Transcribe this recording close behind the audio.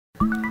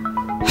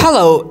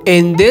Hello,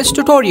 in this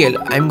tutorial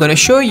I'm gonna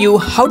show you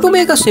how to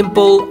make a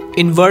simple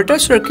inverter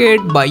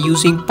circuit by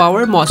using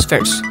power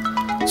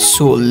MOSFETs.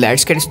 So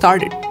let's get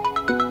started.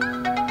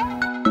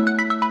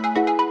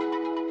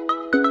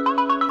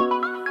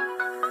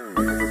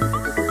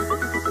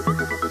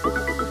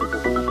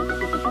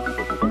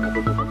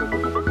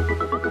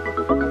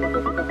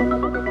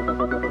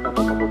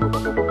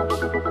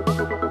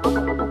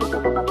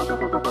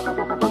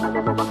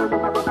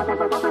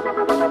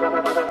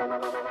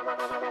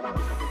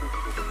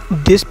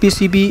 This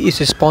PCB is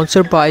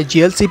sponsored by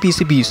GLC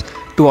PCBs.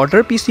 To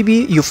order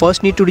PCB, you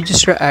first need to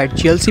register at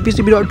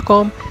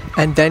glcpcb.com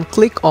and then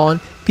click on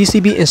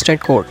PCB Instant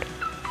Code.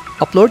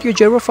 Upload your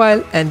Java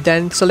file and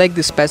then select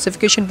the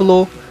specification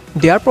below.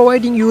 They are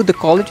providing you the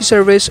quality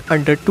service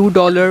under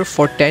 $2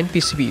 for 10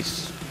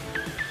 PCBs.